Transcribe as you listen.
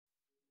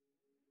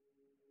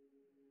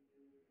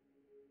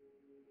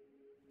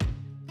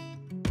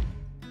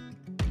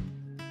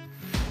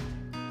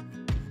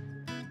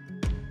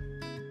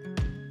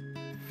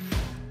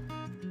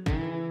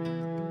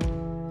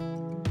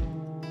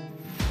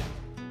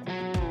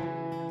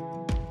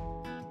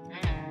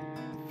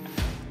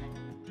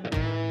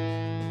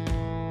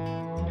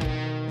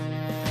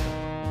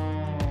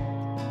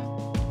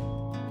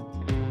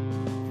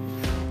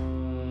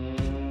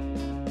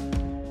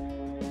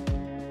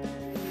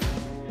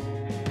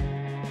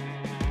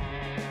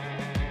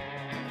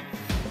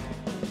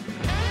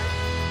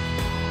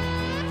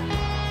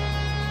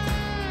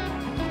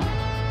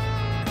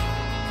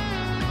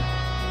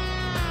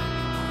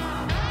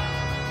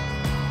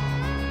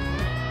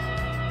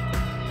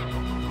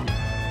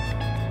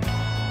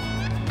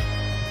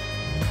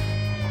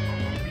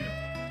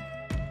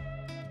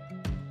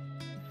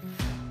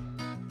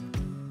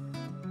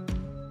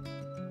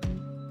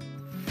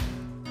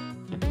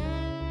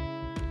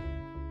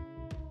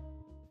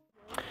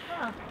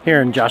Here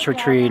in Joshua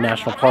Tree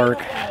National Park,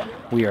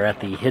 we are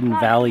at the Hidden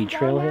Valley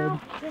Trailhead.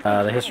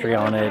 The history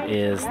on it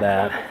is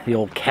that the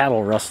old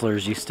cattle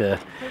rustlers used to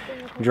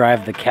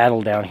drive the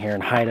cattle down here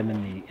and hide them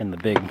in the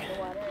big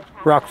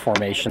rock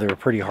formation. They were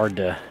pretty hard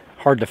to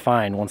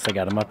find once they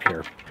got them up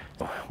here.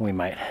 So we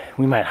might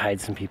hide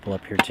some people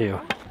up here too.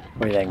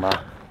 What do you think, Ma?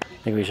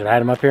 Think we should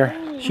hide them up here?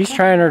 She's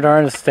trying her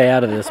darndest to stay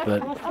out of this,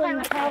 but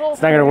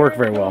it's not going to work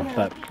very well.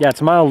 But yeah, it's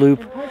a mile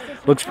loop.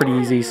 Looks pretty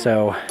easy,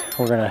 so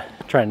we're going to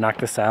try and knock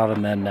this out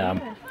and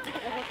then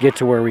get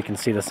to where we can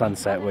see the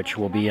sunset, which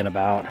will be in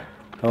about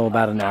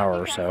an hour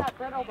or so.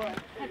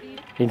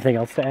 Anything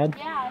else to add?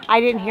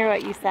 I didn't hear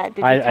what you said.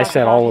 Did you I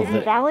said all of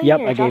it. Yep,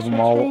 I gave them Tree?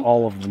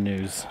 all of the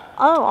news.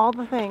 Oh, all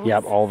the things.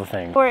 Yep, all the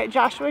things. We're at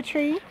Joshua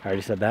Tree. I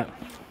already said that.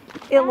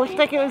 It looked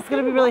like it was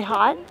going to be really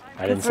hot.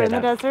 I didn't say we're in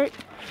that. the desert.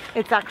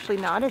 It's actually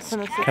not. It's in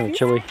the 60s. Kind of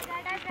chilly.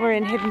 We're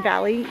in Hidden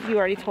Valley. You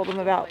already told them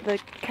about the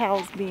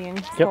cows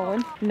being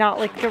stolen. Not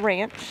like the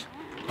ranch.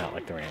 Not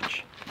like the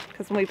ranch.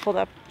 Because when we pulled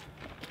up,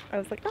 I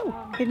was like,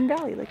 oh, Hidden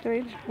Valley, like the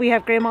ranch. We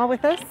have Grandma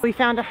with us. We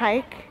found a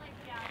hike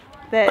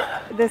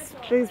that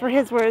these were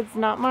his words,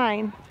 not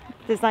mine,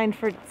 designed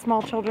for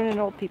small children and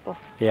old people.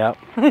 Yep.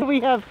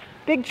 We have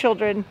big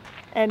children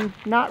and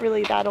not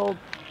really that old.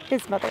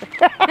 His mother.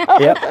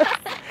 Yep.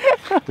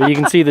 But you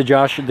can see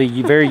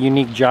the very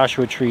unique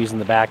Joshua trees in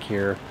the back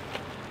here.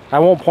 I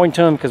won't point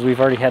to them because we've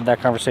already had that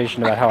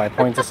conversation about how I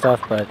point to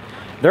stuff, but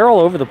they're all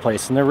over the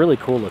place and they're really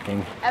cool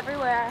looking.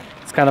 Everywhere.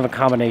 It's kind of a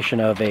combination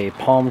of a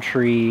palm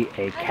tree,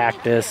 a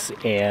cactus,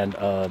 and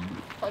a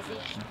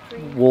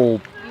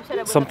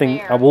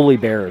woolly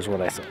bear is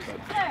what I said.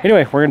 But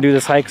anyway, we're gonna do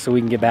this hike so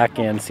we can get back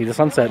and see the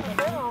sunset.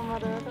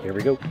 Here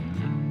we go.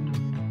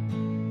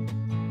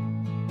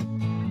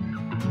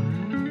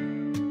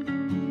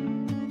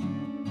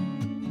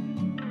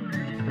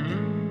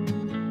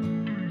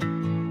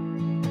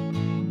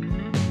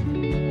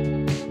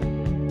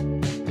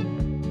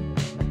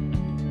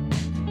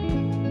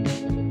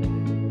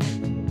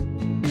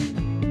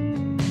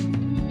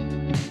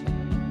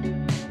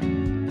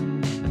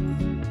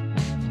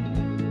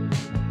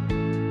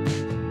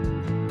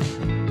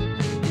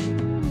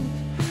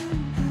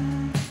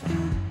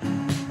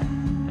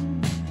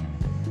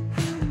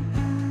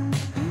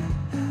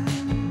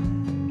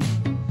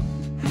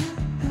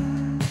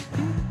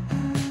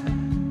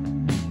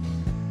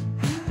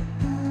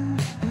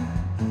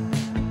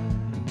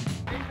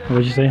 What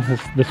did you say?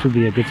 This would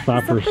be a good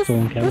spot for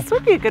stolen cattle? This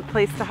would be a good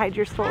place to hide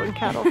your stolen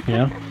cattle.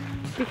 Yeah?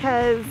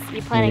 Because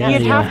you'd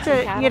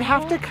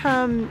have to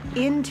come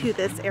into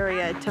this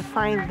area to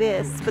find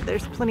this, but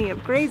there's plenty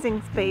of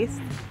grazing space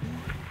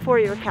for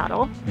your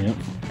cattle. Yep.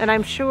 And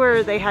I'm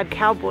sure they had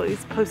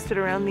cowboys posted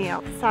around the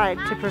outside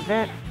to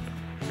prevent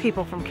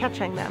people from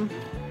catching them.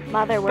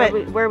 Mother,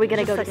 where are we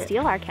going to go to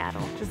steal our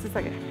cattle? Just a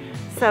second.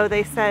 So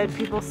they said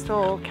people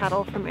stole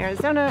cattle from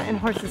Arizona and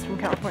horses from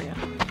California.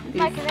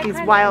 These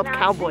wild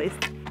cowboys.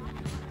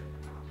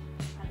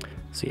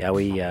 So yeah,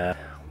 we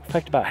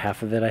hiked about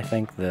half of it, I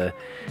think. The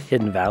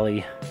Hidden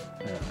Valley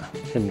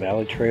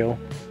Trail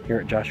here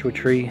at Joshua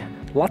Tree.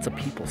 Lots of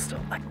people still,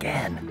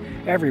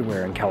 again,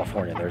 everywhere in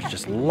California. There's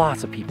just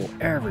lots of people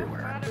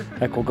everywhere.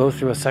 Like we'll go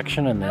through a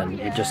section and then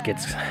it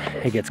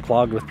gets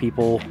clogged with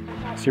people.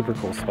 Super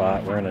cool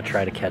spot. We're gonna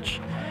try to catch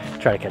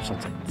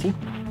sunset. See,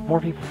 more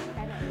people,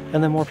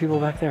 and then more people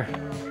back there.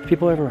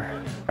 People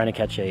everywhere. Trying to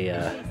catch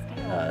a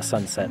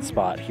sunset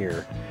spot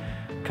here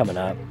coming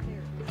up.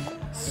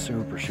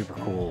 Super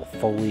cool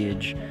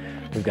foliage.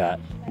 We've got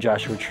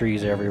Joshua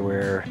trees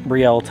everywhere.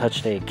 Brielle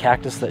touched a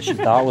cactus that she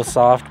thought was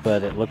soft,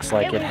 but it looks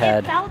like it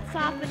had. It felt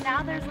soft, but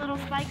now there's little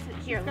spikes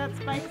here. It's got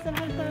spikes in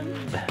it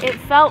then? It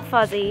felt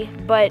fuzzy,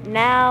 but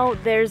now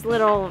there's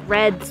little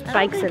red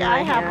spikes in my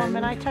hand. I have them,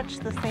 and I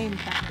touched the same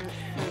cactus.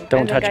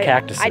 Don't touch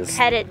cactuses. I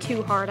pet it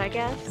too hard, I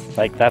guess.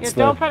 Like that's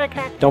Don't pet a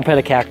cactus. Don't pet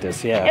a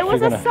cactus. Yeah. It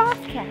was a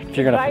soft cactus. If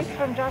you're gonna, Advice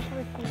from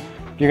Joshua Tree.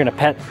 if you're gonna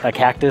pet a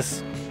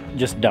cactus,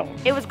 just don't.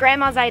 It was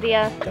Grandma's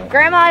idea. Don't.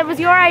 Grandma, it was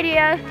your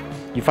idea.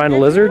 You find a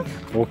lizard?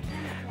 Well,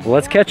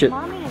 let's catch it.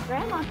 Mommy and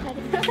Grandma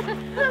petted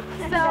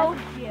it. So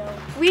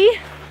we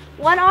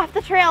went off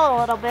the trail a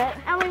little bit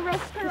and we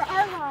risked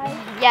our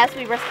lives. Yes,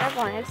 we risked our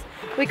lives.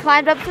 We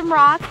climbed up some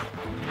rocks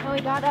and we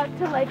got up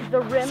to like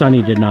the rim.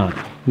 Sonny did not.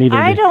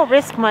 I don't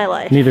risk my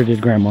life. Neither did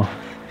Grandma.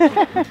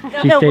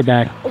 She stayed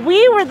back.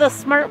 We were the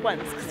smart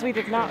ones because we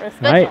did not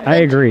risk our life. I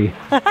agree.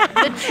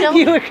 The children.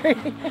 You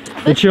agree?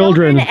 The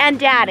children and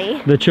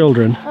Daddy. The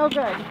children. Oh,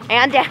 good.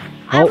 And Dad.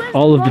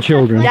 All of the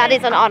children.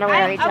 Daddy's an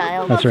honorary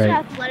child. That's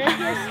right.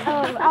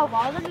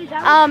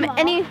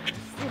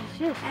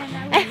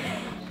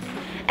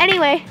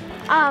 Anyway,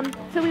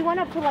 so we went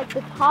up to like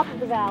the top of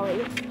the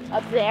valley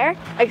up there,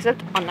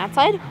 except on that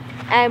side,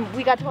 and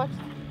we got to watch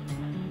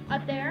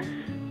up there.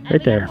 And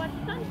right there. Watch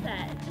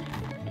sunset.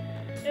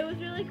 It was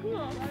really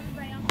cool.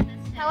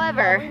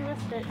 However,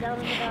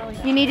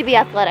 you need to be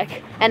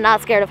athletic and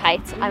not scared of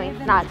heights. I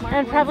mean, not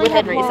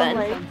within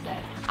reason.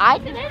 I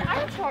didn't. I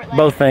have short legs.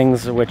 Both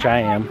things, which I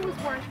am.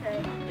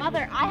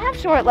 Mother, I have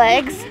short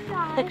legs.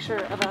 picture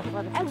of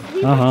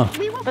athleticism. Uh-huh.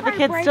 But the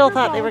kids still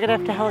thought they were gonna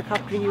have to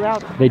helicopter you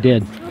out. They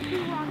did.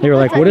 They were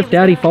like, what if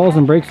Daddy falls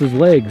and breaks his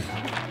legs?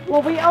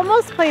 Well, we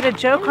almost played a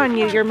joke on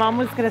you. Your mom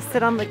was gonna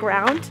sit on the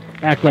ground.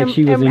 Act like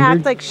she was and injured?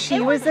 act like she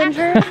was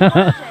injured.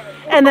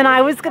 And then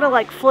I was gonna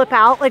like flip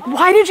out, like,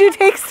 why did you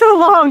take so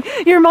long?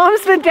 Your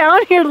mom's been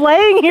down here,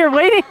 laying here,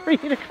 waiting for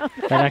you to come.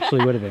 That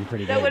actually would have been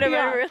pretty good. That would have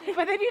been really.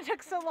 But then you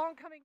took so long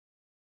coming.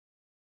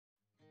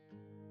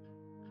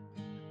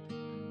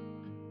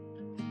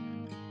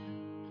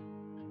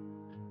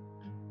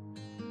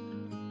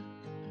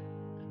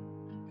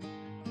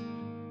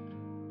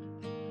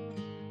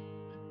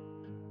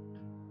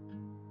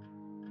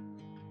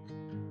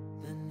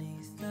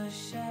 Beneath the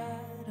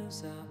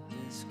shadows of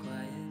this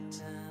quiet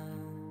town,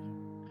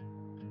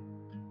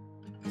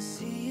 I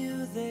see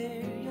you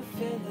there, your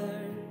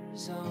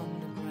feathers on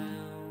the ground.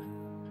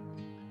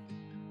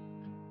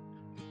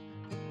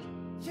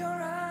 Your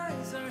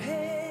eyes are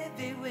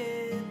heavy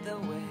with the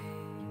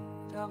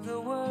weight of the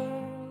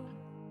world.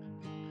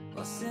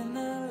 What's in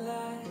a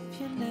life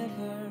you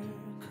never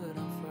could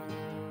offer?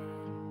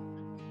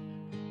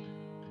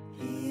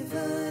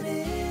 Even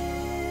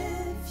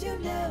if you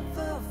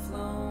never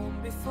flown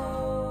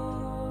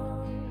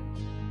before,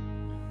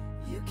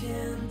 you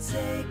can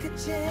take a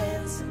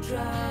chance and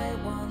try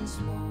once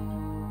more.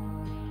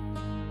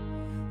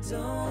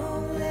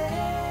 Don't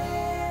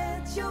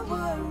let your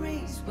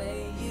worries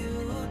weigh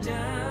you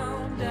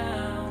down,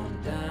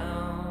 down,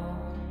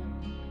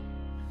 down.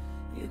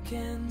 You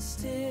can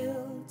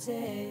still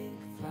take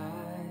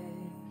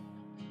flight,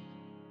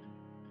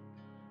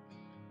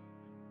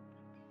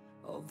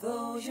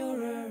 although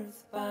you're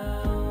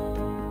earthbound.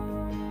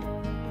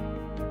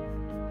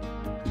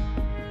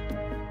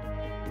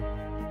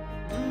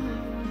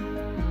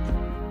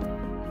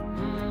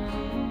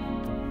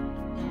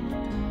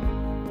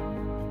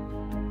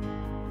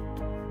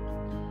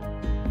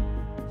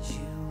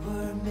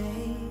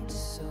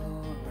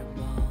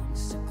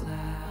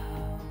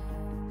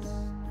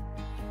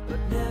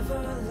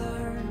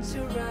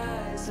 To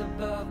rise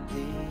above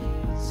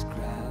these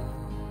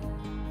crowds,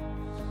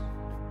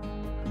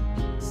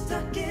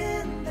 stuck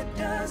in the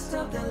dust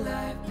of the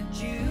life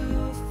that you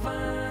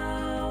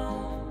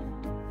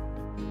found,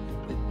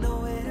 with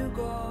nowhere to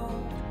go,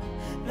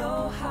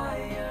 no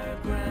higher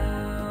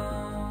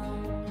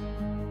ground.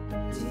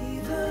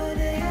 Even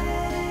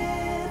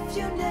if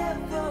you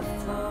never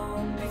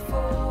flown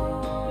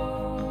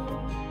before,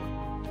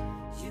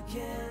 you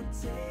can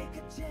take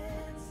a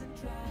chance and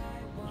try.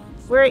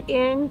 We're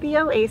in the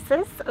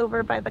Oasis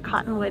over by the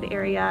Cottonwood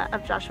area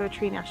of Joshua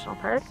Tree National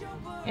Park,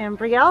 and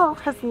Brielle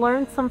has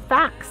learned some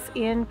facts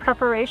in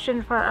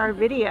preparation for our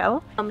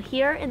video.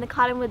 Here in the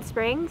Cottonwood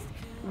Springs,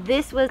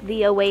 this was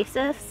the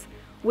Oasis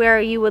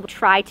where you would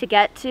try to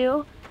get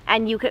to,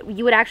 and you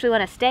would actually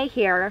want to stay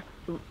here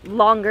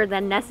longer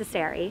than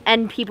necessary,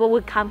 and people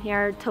would come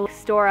here to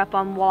store up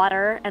on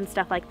water and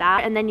stuff like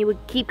that, and then you would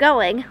keep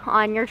going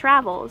on your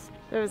travels.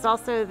 There was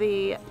also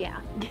the,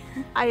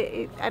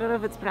 I don't know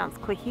if it's pronounced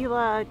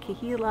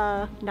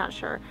Kahila, not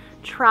sure,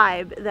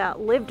 tribe that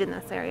lived in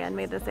this area and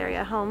made this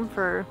area home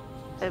for,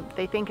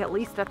 they think, at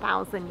least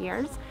 1,000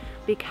 years,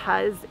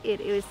 because it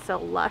is so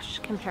lush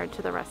compared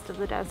to the rest of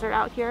the desert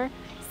out here.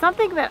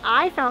 Something that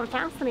I found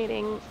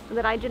fascinating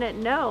that I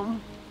didn't know,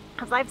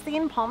 because I've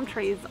seen palm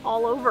trees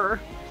all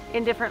over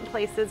in different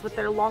places with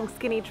their long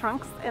skinny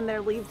trunks and their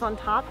leaves on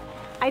top.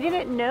 I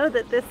didn't know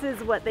that this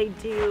is what they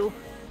do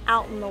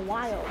out in the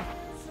wild.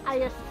 I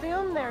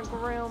assume they're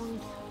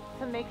groomed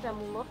to make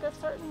them look a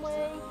certain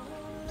way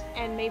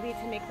and maybe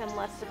to make them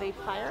less of a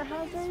fire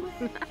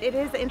hazard. It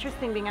is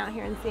interesting being out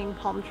here and seeing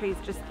palm trees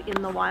just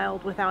in the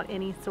wild without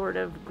any sort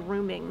of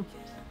grooming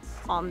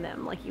on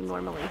them like you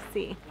normally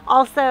see.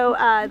 Also,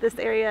 this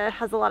area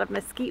has a lot of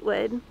mesquite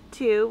wood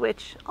too,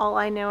 which all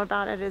I know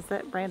about it is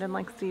that Brandon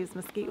likes to use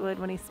mesquite wood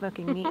when he's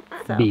smoking meat.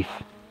 So. Beef.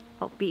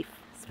 Oh, beef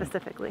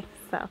specifically.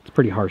 So it's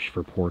pretty harsh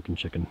for pork and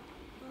chicken.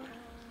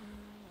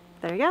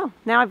 There you go.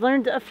 Now I've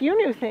learned a few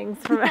new things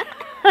from it.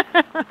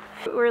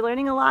 We're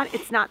learning a lot.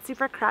 It's not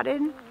super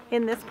crowded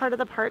in this part of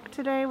the park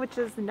today, which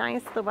is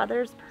nice. The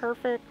weather's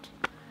perfect.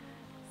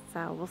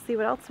 So we'll see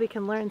what else we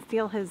can learn.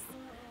 Steele has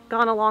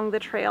gone along the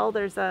trail.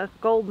 There's a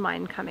gold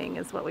mine coming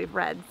is what we've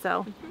read.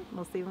 So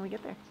we'll see when we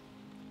get there.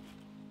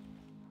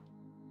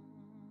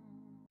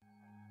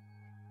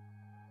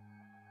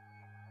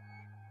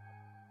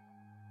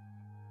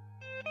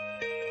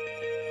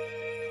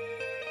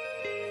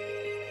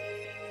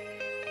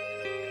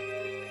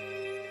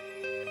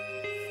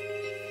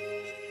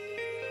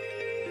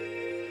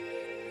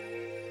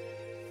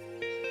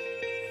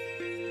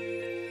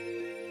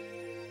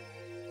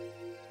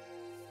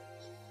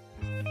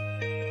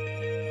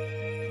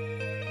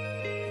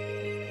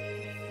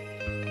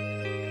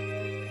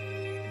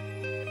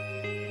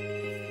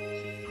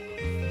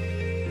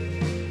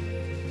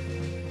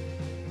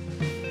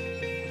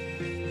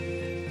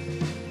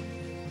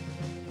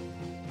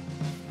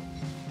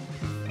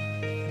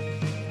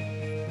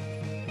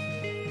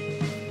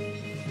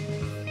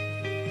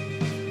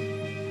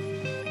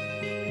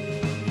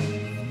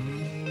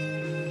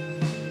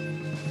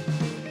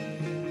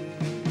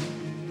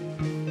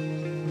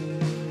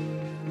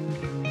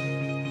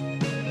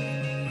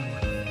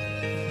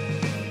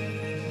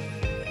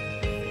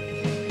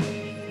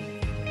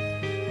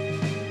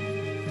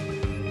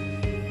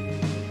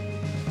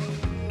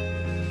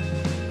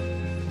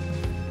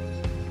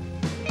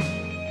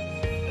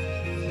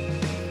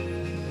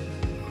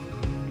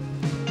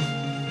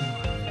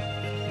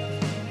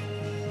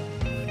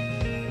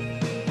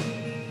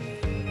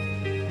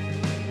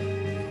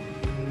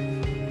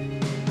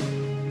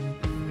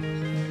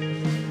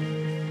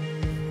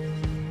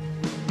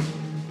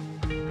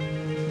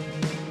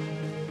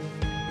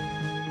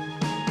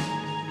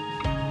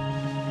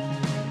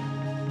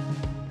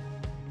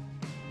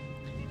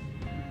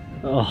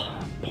 Oh,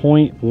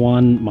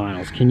 0.1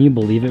 miles. Can you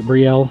believe it,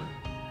 Brielle?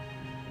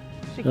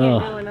 She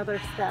can't go another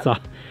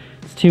step.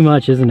 It's too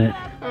much, isn't it?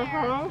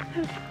 Uh-huh.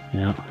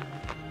 Yeah.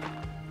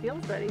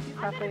 Feels ready. He's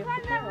halfway up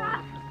the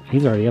trail.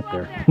 He's already up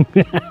there.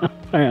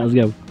 All right, let's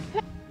go.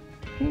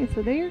 Okay,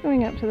 so they are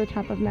going up to the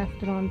top of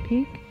Mastodon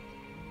Peak.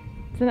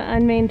 It's an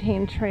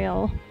unmaintained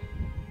trail.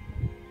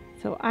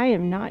 So I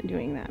am not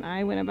doing that.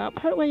 I went about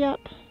partway up.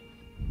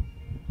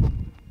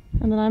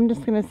 And then I'm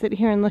just going to sit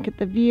here and look at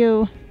the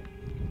view.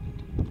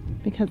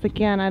 Because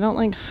again, I don't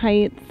like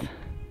heights.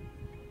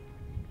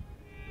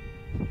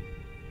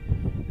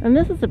 And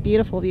this is a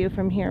beautiful view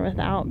from here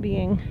without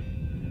being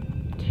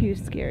too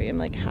scary. I'm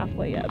like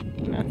halfway up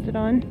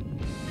Mastodon.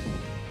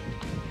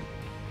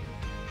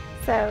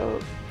 So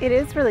it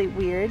is really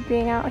weird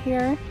being out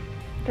here.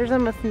 There's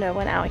almost no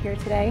one out here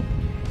today.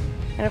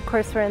 And of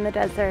course we're in the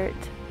desert.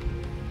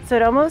 So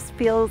it almost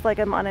feels like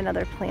I'm on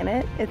another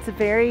planet. It's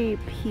very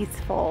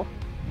peaceful.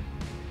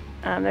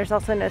 There's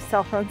also no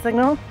cell phone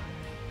signal.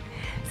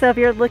 So if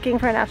you're looking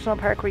for a national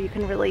park where you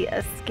can really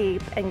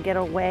escape and get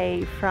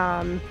away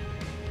from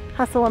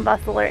hustle and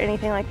bustle or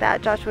anything like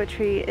that, Joshua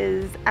Tree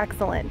is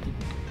excellent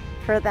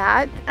for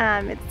that.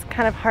 It's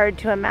kind of hard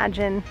to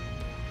imagine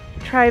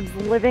tribes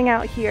living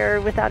out here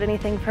without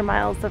anything for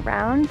miles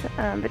around,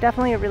 but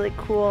definitely a really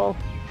cool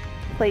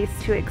place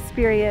to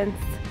experience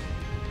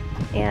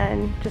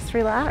and just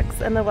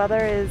relax. And the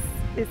weather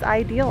is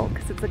ideal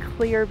because it's a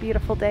clear,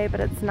 beautiful day, but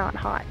it's not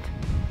hot.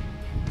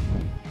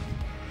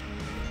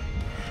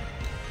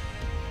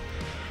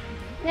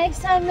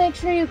 Next time, make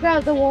sure you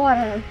grab the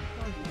water.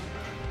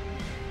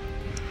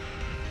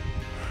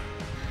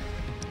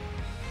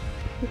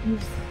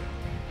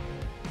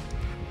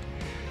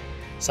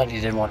 Sunday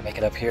didn't want to make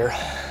it up here.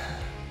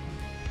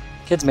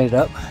 Kids made it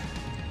up.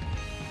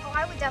 Oh,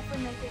 I would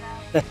definitely make it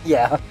up.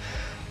 Yeah,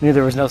 knew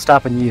there was no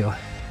stopping you.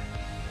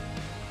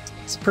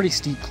 It's a pretty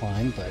steep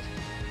climb, but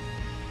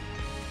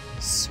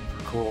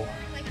super cool.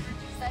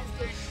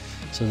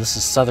 So this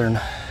is southern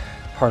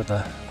part of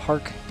the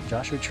park,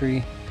 Joshua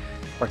Tree.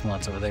 Parking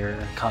lots over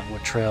there,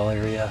 Cottonwood Trail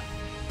area.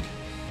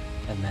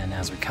 And then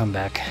as we come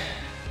back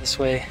this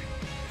way,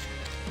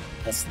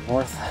 that's the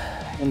north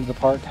end of the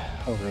park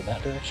over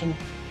that direction.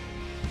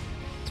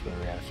 That's where we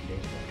were at a few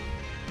days ago.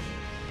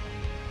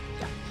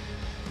 Yeah,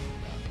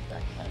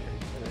 back in that area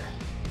there.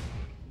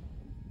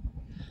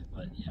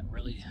 But yeah,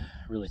 really,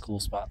 really cool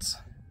spots.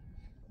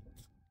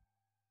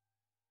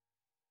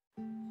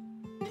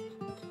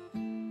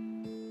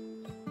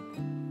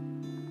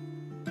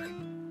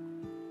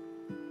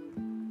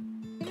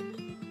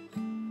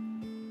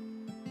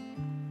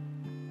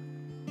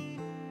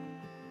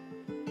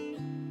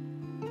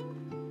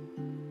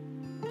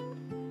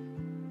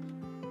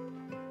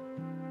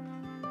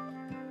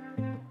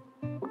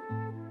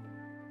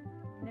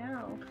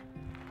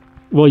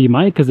 Well, you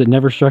might, because it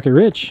never struck it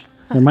rich.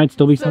 There might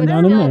still be some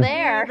down in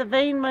there. The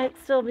vein might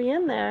still be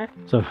in there.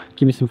 So,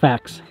 give me some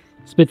facts.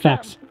 Spit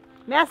facts.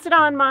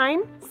 Mastodon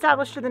Mine,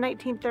 established in the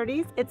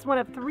 1930s. It's one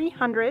of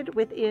 300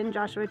 within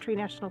Joshua Tree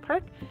National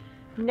Park.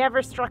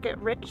 Never struck it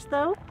rich,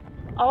 though.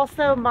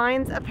 Also,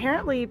 mines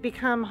apparently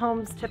become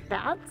homes to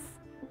bats,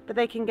 but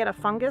they can get a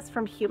fungus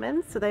from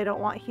humans, so they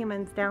don't want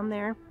humans down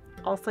there.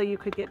 Also, you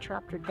could get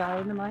trapped or die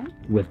in the mine.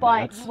 With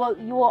bats? Well,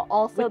 you will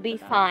also be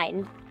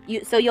fined.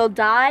 So you'll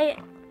die,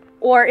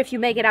 or if you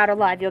make it out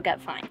alive, you'll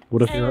get fined.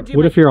 What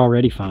if you're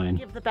already fine?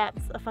 Give the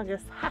bats a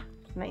fungus. Ha!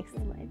 Nice.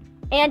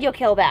 And you'll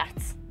kill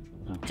bats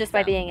just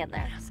by being in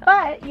there. So.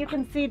 But you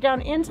can see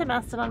down into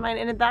Mastodon Mine,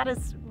 and that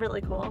is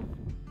really cool.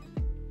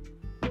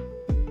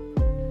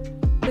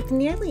 With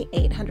nearly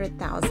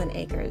 800,000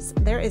 acres,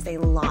 there is a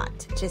lot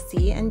to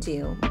see and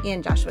do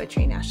in Joshua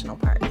Tree National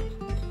Park.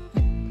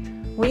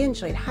 We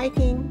enjoyed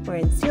hiking, or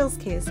in Seal's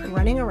case,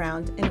 running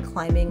around and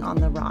climbing on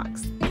the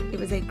rocks. It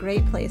was a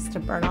great place to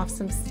burn off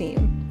some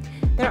steam.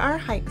 There are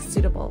hikes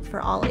suitable for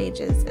all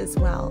ages as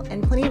well,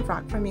 and plenty of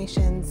rock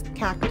formations,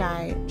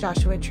 cacti,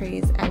 Joshua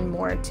trees, and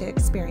more to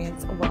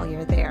experience while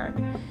you're there.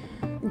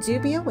 Do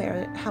be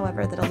aware,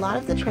 however, that a lot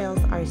of the trails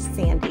are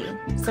sandy,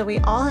 so we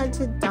all had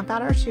to dump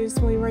out our shoes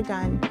when we were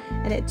done,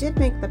 and it did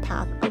make the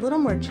path a little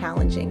more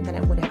challenging than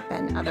it would have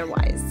been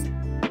otherwise.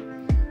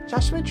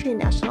 Joshua Tree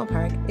National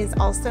Park is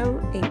also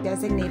a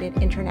designated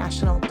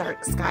international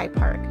dark sky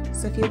park,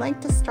 so if you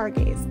like to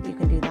stargaze, you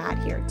can do that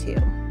here too.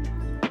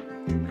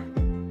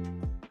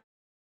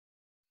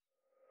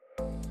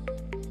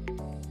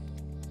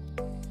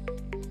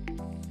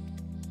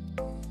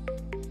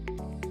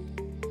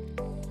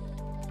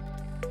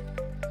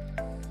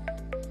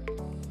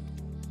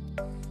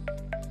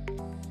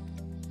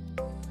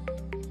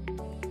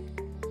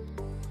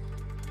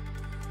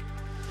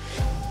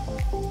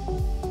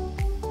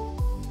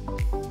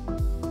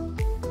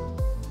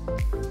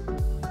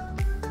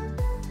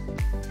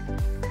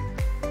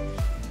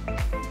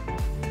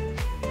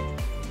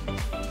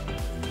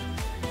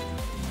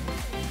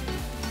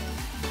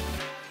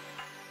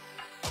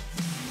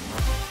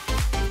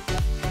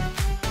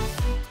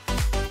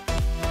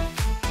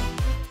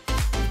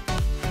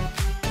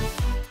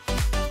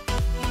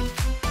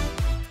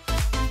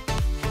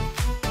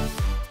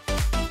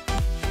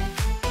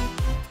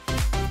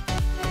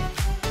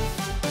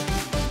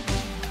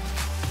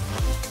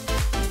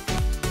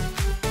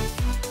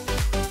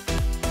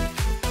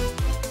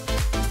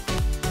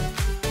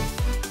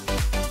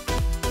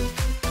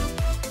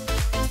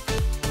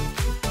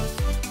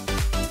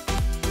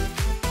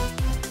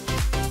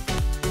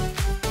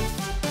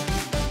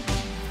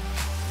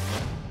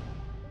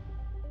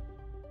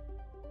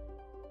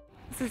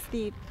 This is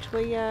the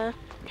Cholla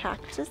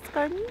Cactus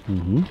Garden.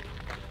 Mm-hmm.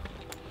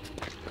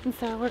 And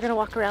so we're gonna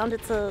walk around.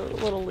 It's a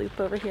little loop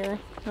over here.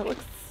 It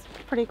looks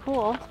pretty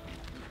cool.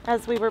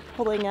 As we were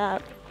pulling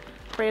up,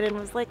 Brandon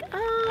was like,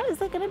 is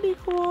that gonna be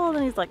cool? And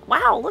then he's like,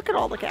 wow, look at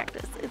all the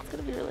cactus. It's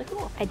gonna be really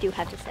cool. I do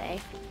have to say,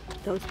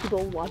 those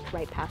people walked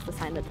right past the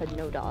sign that said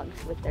no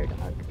dogs with their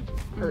dog.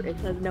 Or it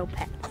says no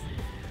pets.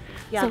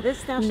 Yeah, So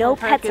this national no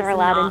park pets are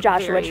allowed in not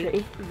Joshua very,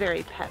 Tree.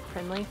 very pet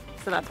friendly.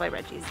 So that's why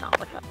Reggie's not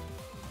with us.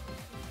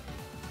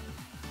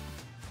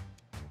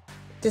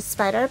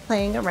 Despite our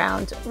playing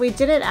around, we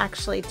didn't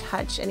actually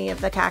touch any of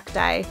the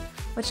cacti,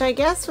 which I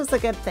guess was a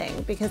good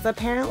thing because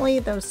apparently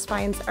those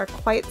spines are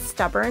quite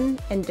stubborn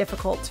and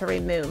difficult to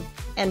remove,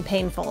 and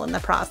painful in the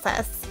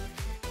process.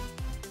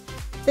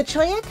 The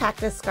Cholla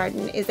Cactus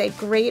Garden is a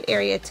great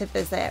area to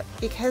visit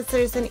because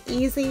there's an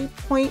easy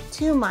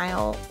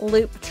 0.2-mile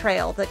loop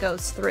trail that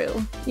goes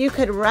through. You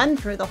could run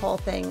through the whole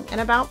thing in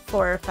about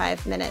 4 or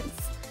 5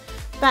 minutes.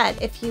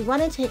 But if you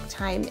want to take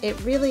time, it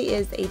really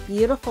is a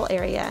beautiful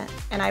area,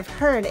 and I've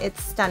heard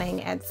it's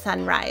stunning at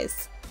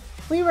sunrise.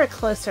 We were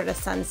closer to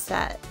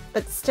sunset,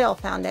 but still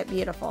found it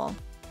beautiful.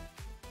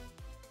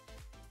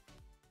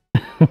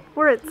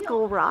 We're at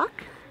Skull Rock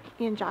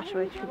in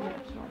Joshua Tree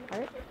National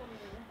Park.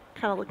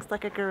 Kind of looks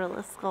like a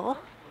gorilla skull.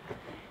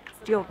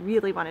 Steele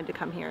really wanted to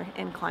come here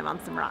and climb on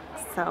some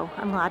rocks, so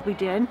I'm glad we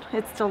did.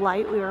 It's still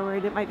light. We were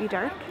worried it might be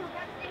dark.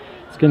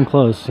 It's getting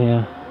close,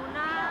 yeah.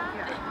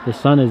 The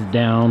sun is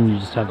down, you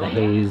just have the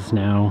haze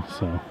now,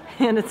 so.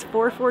 And it's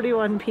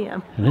 4:41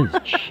 p.m. It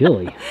is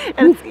chilly.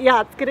 And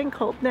it's getting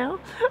cold now.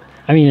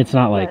 I mean, it's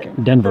not like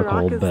But Denver the rock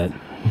cold, is- but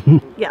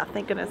Yeah,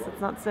 thank goodness it's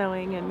not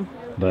snowing and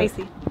But-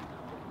 icy.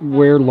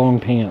 wear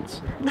long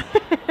pants.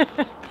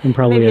 And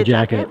probably Maybe a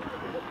jacket.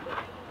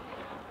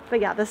 But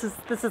yeah, this is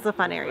a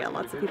fun area.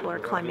 Lots of people are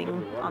climbing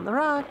on the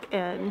rock,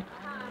 and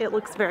it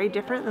looks very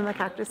different than the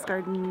Cactus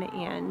Garden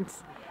and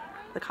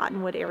the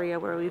Cottonwood area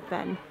where we've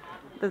been.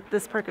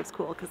 This park is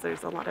cool because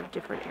there's a lot of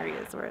different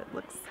areas where it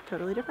looks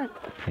totally different.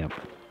 Yep.